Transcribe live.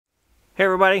Hey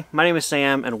everybody, my name is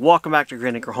Sam and welcome back to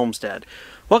Green Acre Homestead.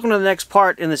 Welcome to the next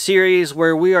part in the series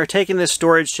where we are taking this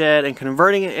storage shed and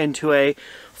converting it into a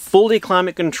fully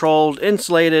climate controlled,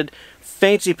 insulated,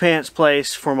 fancy pants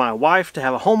place for my wife to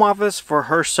have a home office for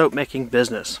her soap making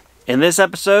business. In this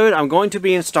episode, I'm going to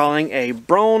be installing a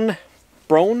Broan,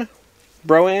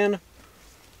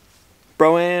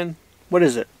 what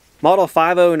is it? Model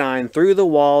 509 through the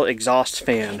wall exhaust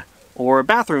fan or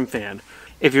bathroom fan.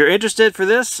 If you're interested for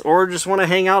this or just want to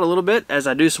hang out a little bit as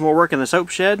I do some more work in the soap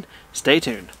shed, stay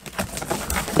tuned.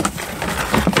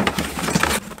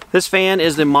 This fan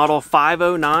is the Model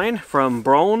 509 from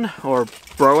Broan or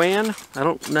Broan. I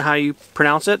don't know how you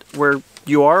pronounce it, where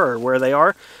you are or where they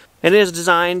are. And it is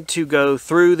designed to go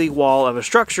through the wall of a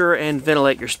structure and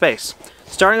ventilate your space.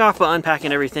 Starting off by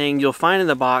unpacking everything, you'll find in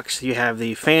the box you have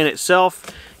the fan itself,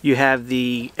 you have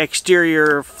the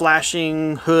exterior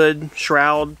flashing hood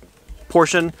shroud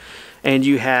portion, and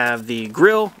you have the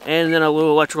grill and then a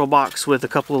little electrical box with a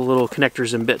couple of little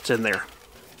connectors and bits in there.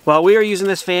 While we are using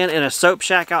this fan in a soap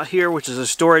shack out here, which is a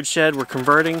storage shed we're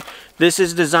converting, this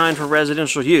is designed for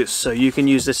residential use. So you can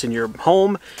use this in your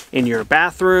home, in your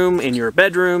bathroom, in your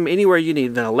bedroom, anywhere you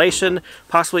need ventilation,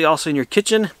 possibly also in your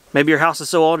kitchen. Maybe your house is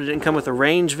so old it didn't come with a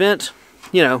range vent.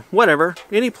 You know, whatever.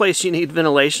 Any place you need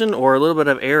ventilation or a little bit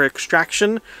of air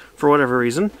extraction for whatever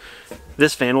reason,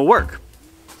 this fan will work.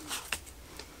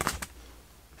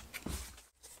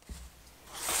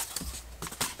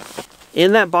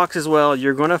 In that box as well,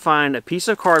 you're going to find a piece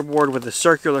of cardboard with a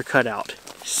circular cutout.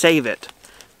 Save it.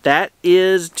 That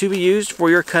is to be used for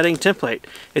your cutting template.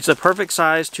 It's a perfect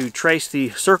size to trace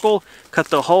the circle, cut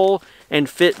the hole, and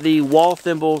fit the wall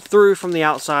thimble through from the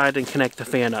outside and connect the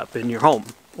fan up in your home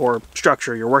or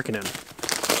structure you're working in.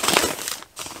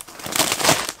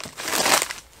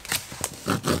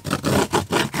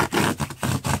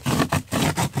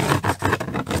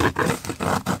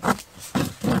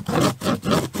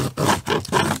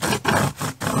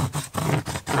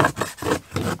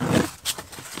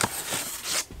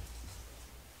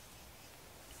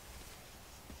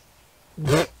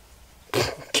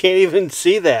 Can't even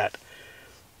see that.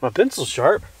 My pencil's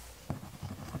sharp.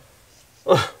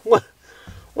 What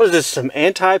is this, some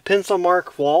anti-pencil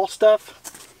mark wall stuff?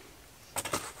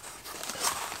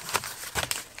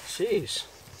 Jeez.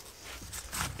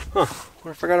 Huh,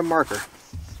 what if I got a marker?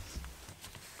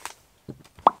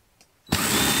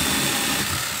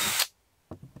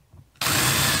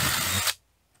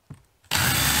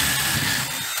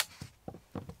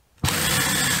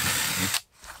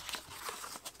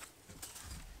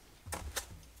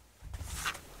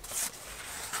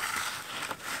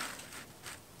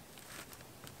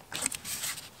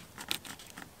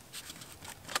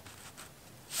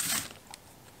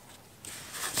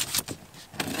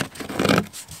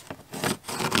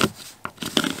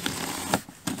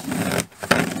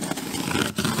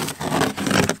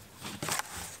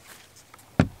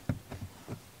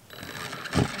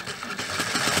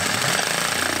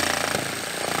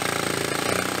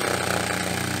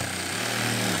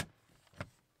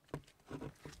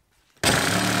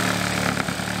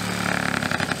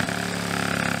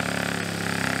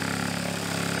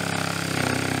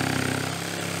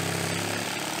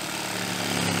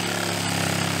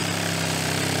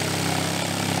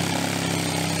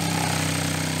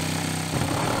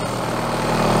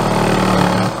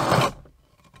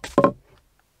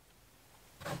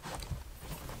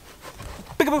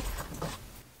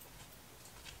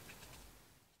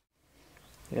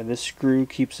 Yeah, this screw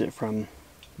keeps it from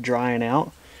drying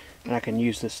out, and I can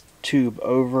use this tube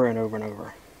over and over and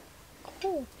over.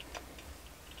 Cool.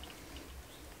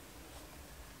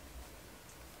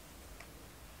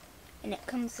 And it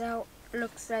comes out,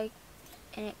 looks like,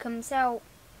 and it comes out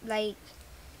like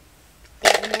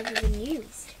they've never been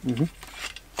used. Mm-hmm.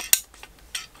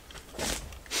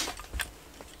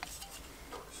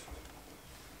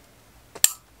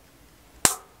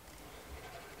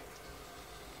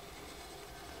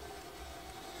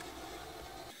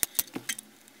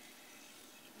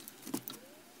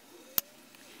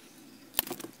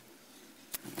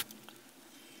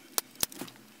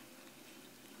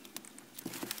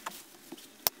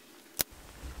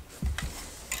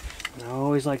 I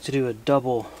always like to do a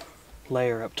double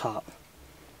layer up top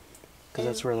because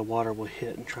that's where the water will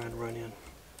hit and try and run in.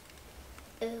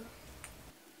 Ooh.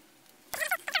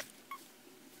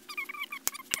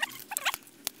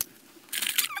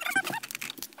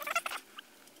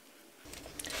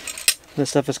 This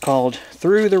stuff is called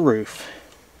Through the Roof.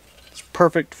 It's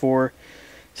perfect for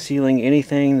sealing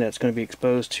anything that's going to be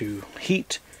exposed to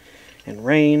heat and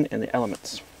rain and the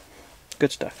elements.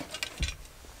 Good stuff.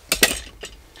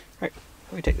 Alright,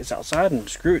 Let me take this outside and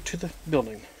screw it to the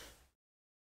building.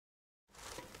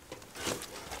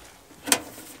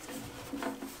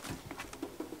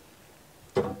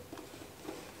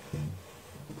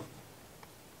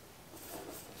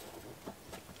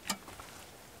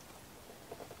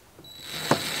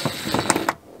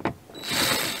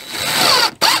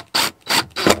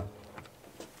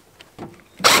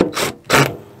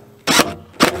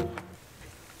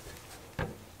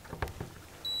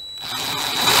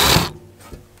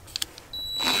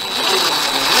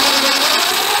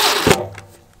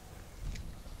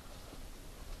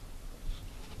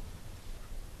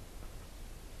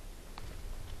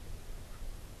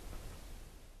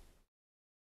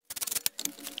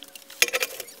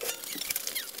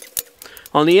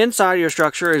 On the inside of your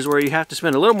structure is where you have to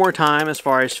spend a little more time as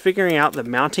far as figuring out the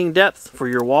mounting depth for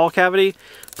your wall cavity,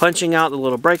 punching out the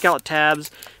little breakout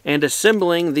tabs, and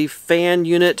assembling the fan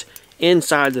unit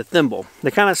inside the thimble.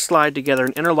 They kind of slide together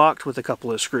and interlocked with a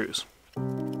couple of screws.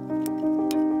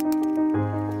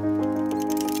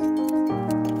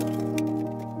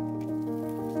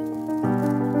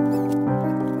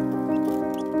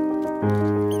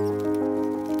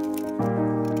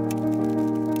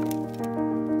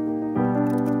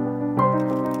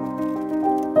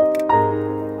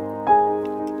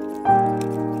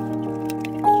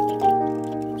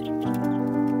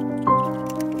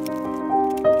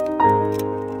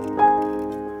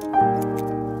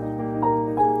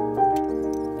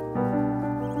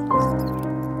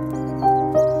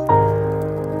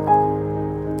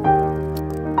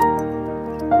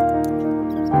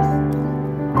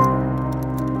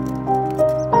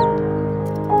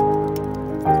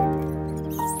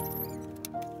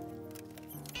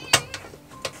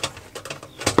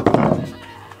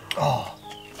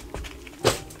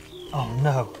 Oh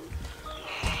no.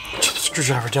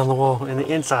 Screwdriver down the wall and the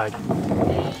inside.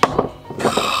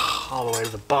 All the way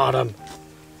to the bottom.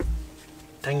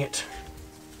 Dang it.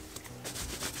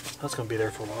 That's gonna be there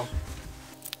for a while.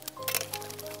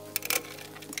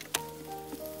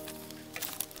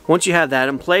 Once you have that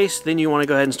in place, then you want to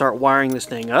go ahead and start wiring this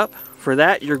thing up. For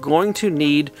that, you're going to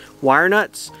need wire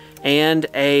nuts and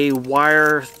a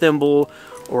wire thimble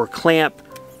or clamp.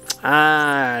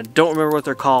 I don't remember what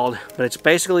they're called, but it's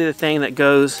basically the thing that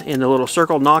goes in the little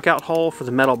circle knockout hole for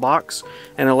the metal box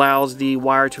and allows the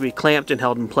wire to be clamped and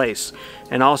held in place,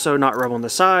 and also not rub on the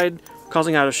side,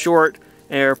 causing out a short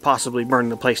or possibly burning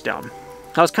the place down.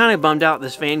 I was kind of bummed out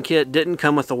this fan kit didn't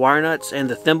come with the wire nuts and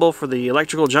the thimble for the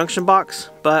electrical junction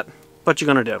box, but what you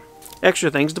gonna do?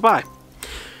 Extra things to buy.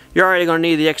 You're already gonna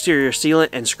need the exterior sealant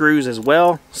and screws as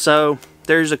well, so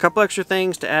there's a couple extra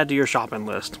things to add to your shopping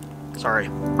list. Sorry.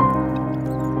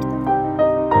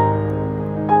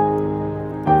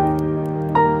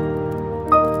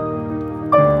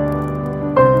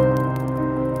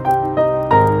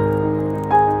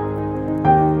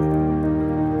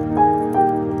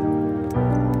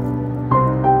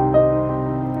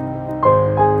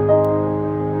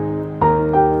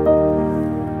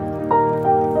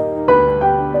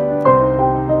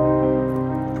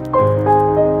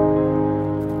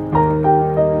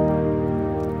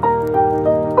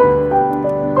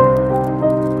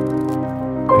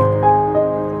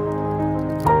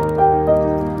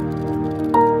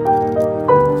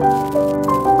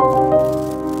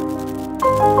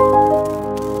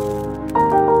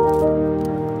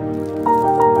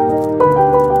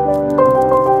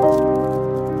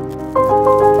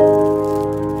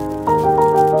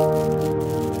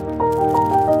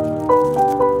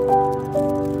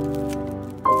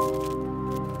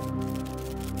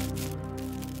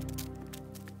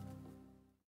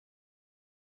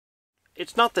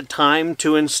 It's not the time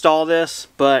to install this,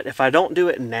 but if I don't do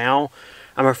it now,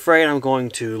 I'm afraid I'm going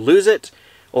to lose it,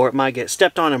 or it might get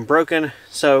stepped on and broken.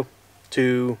 So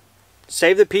to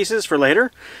save the pieces for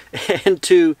later, and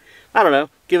to, I don't know,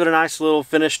 give it a nice little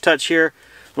finish touch here,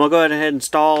 we'll go ahead and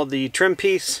install the trim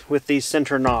piece with the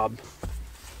center knob.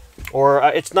 Or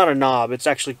it's not a knob, it's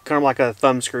actually kind of like a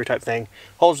thumb screw type thing.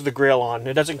 Holds the grill on.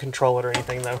 It doesn't control it or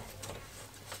anything though.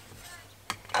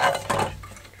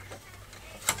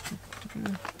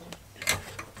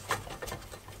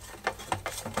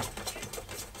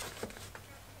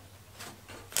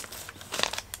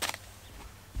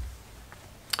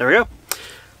 There we go.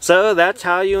 So that's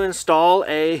how you install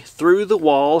a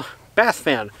through-the-wall bath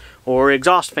fan or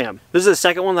exhaust fan. This is the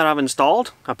second one that I've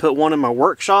installed. I put one in my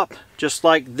workshop just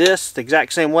like this, the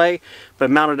exact same way, but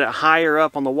mounted it higher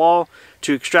up on the wall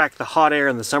to extract the hot air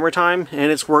in the summertime,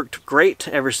 and it's worked great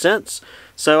ever since.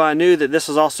 So I knew that this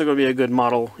is also going to be a good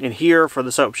model in here for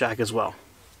the soap shack as well.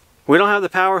 We don't have the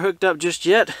power hooked up just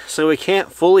yet, so we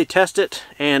can't fully test it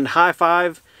and high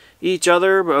five each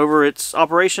other over its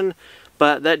operation,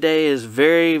 but that day is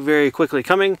very, very quickly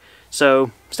coming.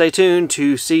 So stay tuned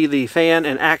to see the fan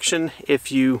in action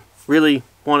if you really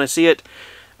want to see it.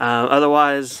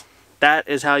 Otherwise, that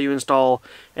is how you install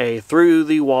a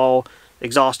through-the-wall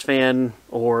exhaust fan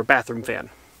or bathroom fan.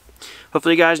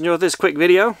 Hopefully you guys enjoyed this quick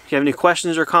video. If you have any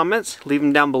questions or comments, leave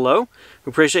them down below. We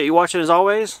appreciate you watching as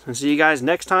always, and see you guys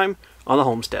next time on the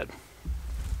homestead.